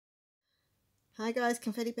Hi guys,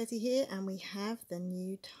 Confetti Betty here, and we have the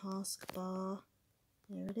new taskbar.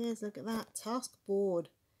 There it is, look at that, task board.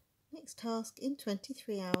 Next task in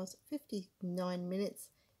 23 hours, 59 minutes,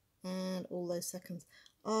 and all those seconds.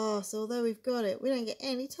 Oh, so although we've got it, we don't get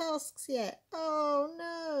any tasks yet. Oh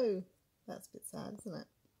no! That's a bit sad, isn't it?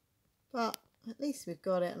 But at least we've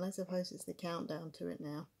got it, and I suppose it's the countdown to it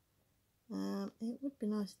now. It would be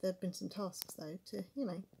nice if there had been some tasks though, to,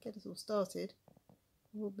 get us all started.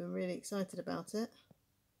 We've all been really excited about it.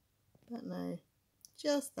 But no,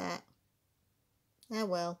 just that. Ah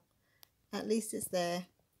well, at least it's there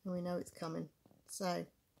and we know it's coming. So,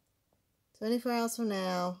 24 hours from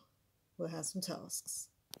now, we'll have some tasks.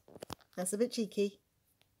 That's a bit cheeky,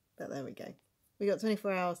 but there we go. We got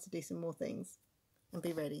 24 hours to do some more things and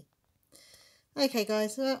be ready. Okay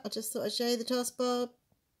guys, well, I just thought I'd show you the taskbar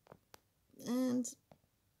and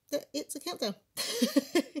it's a countdown.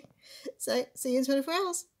 So, see you in 24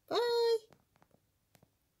 hours. Bye!